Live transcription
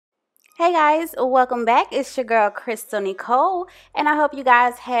Hey guys, welcome back. It's your girl Krystal Nykole, and I hope you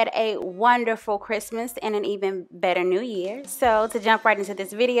guys had a wonderful Christmas and an even better New Year. So to jump right into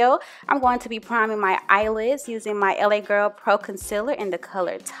this video, I'm going to be priming my eyelids using my LA Girl Pro Concealer in the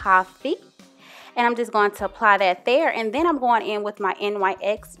color Toffee. And I'm just going to apply that there, and then I'm going in with my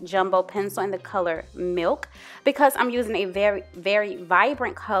NYX Jumbo Pencil in the color Milk. Because I'm using a very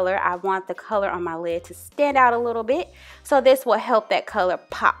vibrant color, I want the color on my lid to stand out a little bit, so this will help that color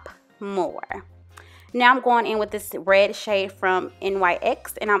pop more. Now I'm going in with this red shade from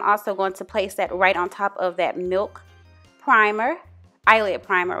NYX, and I'm also going to place that right on top of that Milk primer, eyelid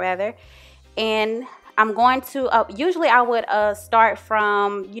primer rather. And I'm going to, usually I would start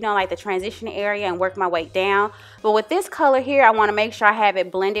from, like the transition area and work my way down. But with this color here, I want to make sure I have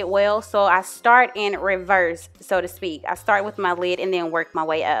it blended well. So I start in reverse, so to speak. I start with my lid and then work my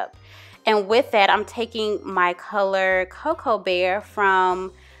way up. And with that, I'm taking my color Cocoa Bear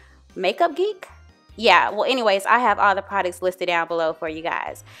from Makeup Geek. Yeah, well anyways, I have all the products listed down below for you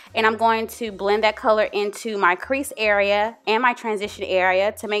guys. And I'm going to blend that color into my crease area and my transition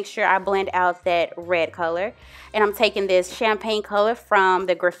area to make sure I blend out that red color. And I'm taking this champagne color from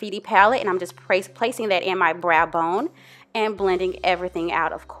the Graffiti palette, and I'm just placing that in my brow bone and blending everything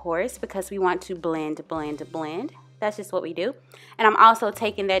out, of course, because we want to blend. That's just what we do. And I'm also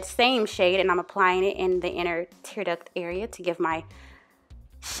taking that same shade and I'm applying it in the inner tear duct area to give my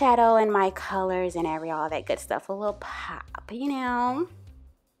shadow and my colors and all that good stuff a little pop, And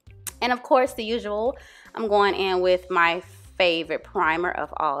of course, the usual, I'm going in with my favorite primer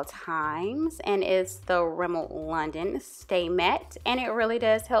of all times, and it's the Rimmel London Stay Matte, and it really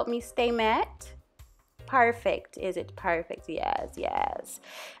does help me stay matte. Perfect. Is it perfect? Yes.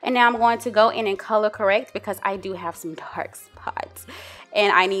 And now I'm going to go in and color correct because I do have some dark spots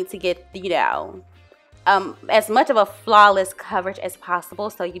and I need to get, as much of a flawless coverage as possible,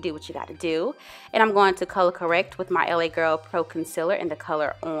 so you do what you got to do. And I'm going to color correct with my LA Girl Pro Concealer in the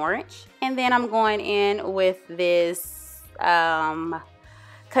color Orange. And then I'm going in with this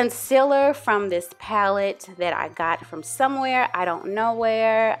concealer from this palette that I got from somewhere. I don't know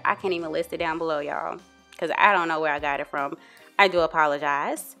where. I can't even list it down below, y'all, because I don't know where I got it from. I do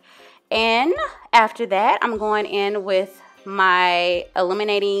apologize. And after that, I'm going in with my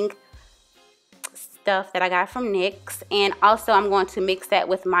illuminating stuff that I got from NYX, and also I'm going to mix that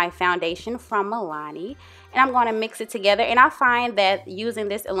with my foundation from Milani, and I'm going to mix it together. And I find that using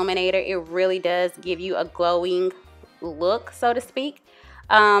this illuminator, it really does give you a glowing look, so to speak.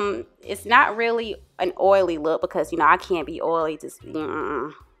 It's not really an oily look because I can't be oily, just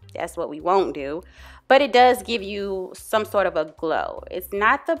that's what we won't do, but it does give you some sort of a glow. It's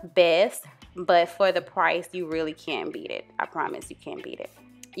not the best, but for the price, you really can't beat it. I promise you can't beat it.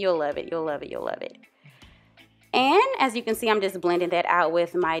 You'll love it. You'll love it. You'll love it. And as you can see, I'm just blending that out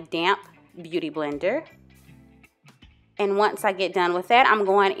with my damp beauty blender. And once I get done with that, I'm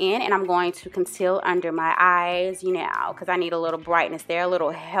going in and I'm going to conceal under my eyes, because I need a little brightness there, a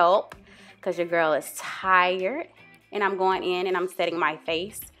little help, because your girl is tired. And I'm going in and I'm setting my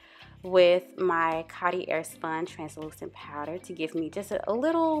face with my Coty Airspun translucent powder to give me just a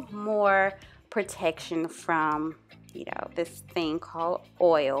little more protection from, this thing called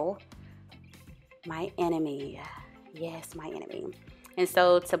oil. My enemy. Yes, my enemy. And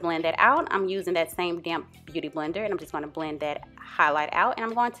so to blend that out, I'm using that same damp beauty blender, and I'm just going to blend that highlight out. And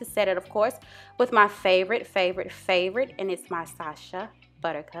I'm going to set it, of course, with my favorite, and it's my Sacha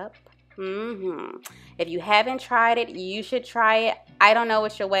Buttercup. If you haven't tried it, you should try it. I don't know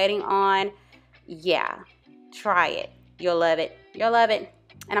what you're waiting on. Yeah, try it. You'll love it. You'll love it.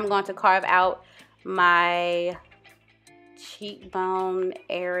 And I'm going to carve out my cheekbone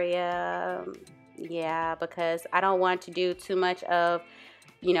area. Yeah, because I don't want to do too much of,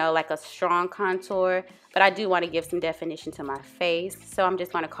 like a strong contour, but I do want to give some definition to my face. So I'm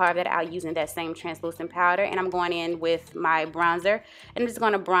just going to carve that out using that same translucent powder, and I'm going in with my bronzer, and I'm just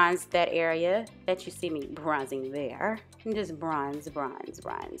going to bronze that area that you see me bronzing there, and just bronze.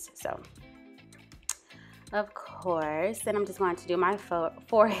 So of course, then I'm just going to do my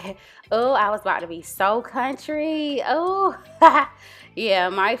forehead. Oh, I was about to be so country. Oh, yeah,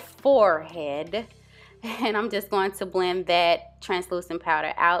 my forehead. And I'm just going to blend that translucent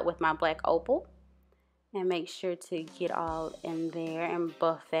powder out with my black opal. And make sure to get all in there and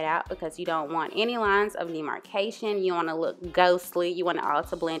buff that out because you don't want any lines of demarcation. You want to look ghostly. You want it all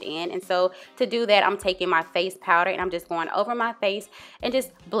to blend in. And so to do that, I'm taking my face powder and I'm just going over my face and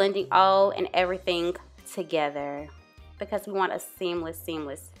just blending all and everything together because we want a seamless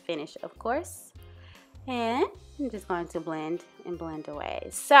finish, of course. And I'm just going to blend and blend away.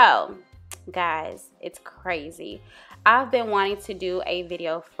 So guys, it's crazy. I've been wanting to do a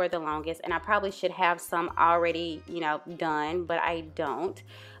video for the longest, and I probably should have some already, you know, done, but I don't.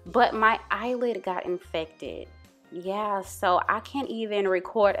 But my eyelid got infected. Yeah, so I can't even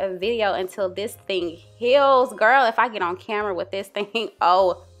record a video until this thing heals. Girl, if I get on camera with this thing,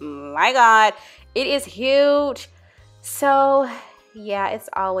 oh my God, it is huge. So yeah, it's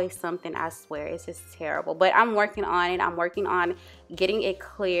always something, I swear. It's just terrible. But I'm working on it. I'm working on getting it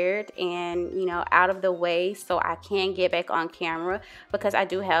cleared and, you know, out of the way so I can get back on camera, because I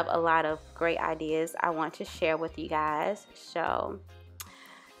do have a lot of great ideas I want to share with you guys. So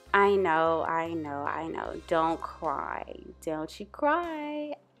I know. Don't cry. Don't you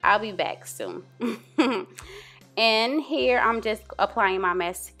cry. I'll be back soon. And here I'm just applying my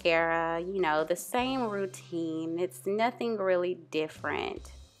mascara, you know, the same routine. It's nothing really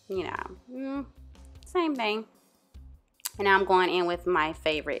different, you know, same thing. And now I'm going in with my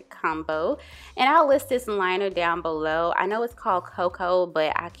favorite combo, and I'll list this liner down below. I know it's called Coco,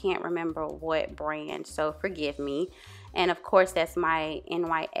 but I can't remember what brand, so forgive me. And of course, that's my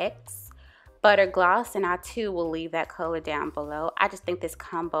NYX Butter Gloss, and I too will leave that color down below. I just think this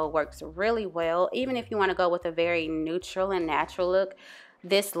combo works really well. Even if you want to go with a very neutral and natural look,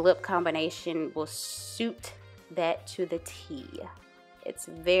 this lip combination will suit that to the T. It's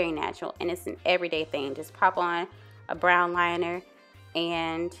very natural, and it's an everyday thing. Just pop on a brown liner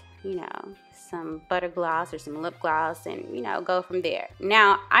and, you know, some butter gloss or some lip gloss, and, you know, go from there.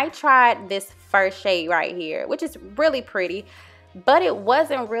 Now, I tried this first shade right here, which is really pretty, but it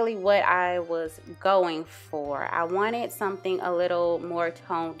wasn't really what I was going for. I wanted something a little more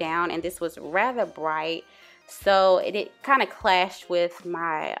toned down, and this was rather bright, so it kind of clashed with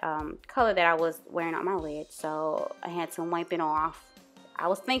my color that I was wearing on my lid, so I had to wipe it off. I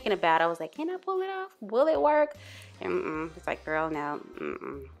was thinking about it. I was like, can I pull it off? Will it work? And it's like, girl, no.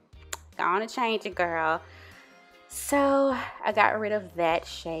 Go on to change it, girl. So I got rid of that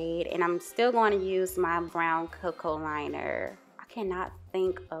shade, and I'm still going to use my brown cocoa liner. I cannot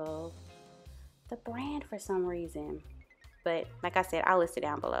think of the brand for some reason, but like I said, I'll list it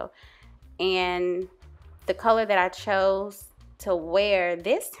down below. And the color that I chose to wear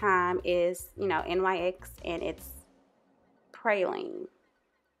this time is, you know, NYX, and it's Praline.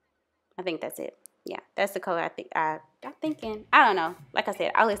 I think that's it. Yeah, that's the color I'm thinking. I don't know. Like I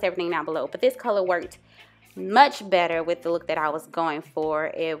said, I'll list everything down below, but this color worked much better with the look that I was going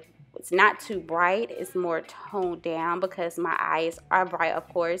for. It's not too bright. It's more toned down because my eyes are bright, of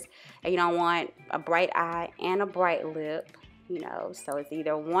course, and you don't want a bright eye and a bright lip, you know, so it's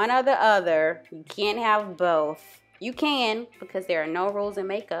either one or the other. You can't have both. You can, because there are no rules in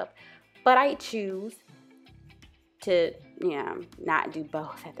makeup, but I choose to, you know, not do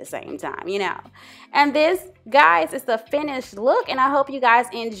both at the same time, you know. And this, guys, is the finished look, and I hope you guys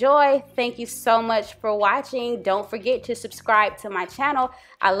enjoy. Thank you so much for watching. Don't forget to subscribe to my channel.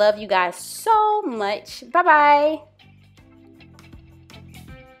 I love you guys so much. Bye-bye.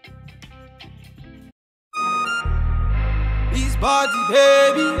 His body,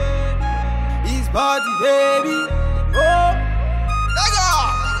 baby. His body, baby. Oh,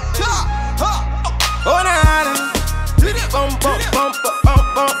 oh, na na. Bum bum bum bum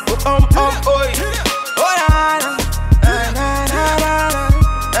bum bum bum oi. Oh na na na na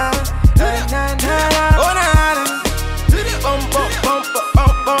na na na. Oh na na. Bum bum bum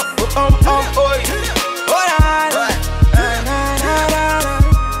bum bum bum bum oi. Oh na na na na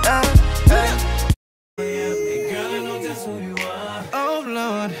na. Hey girl, I know just who you are. Oh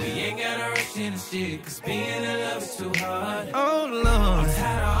Lord, we ain't gotta rush into shit, 'cause being in love is too hard. Oh Lord, I'm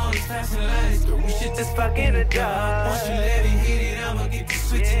tired of all these flashing lights, girl. We should just fuck in the dark. Once you let me hit it, I'ma get to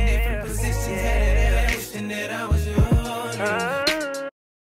switching different positions. Had it ever wishing that I was yours.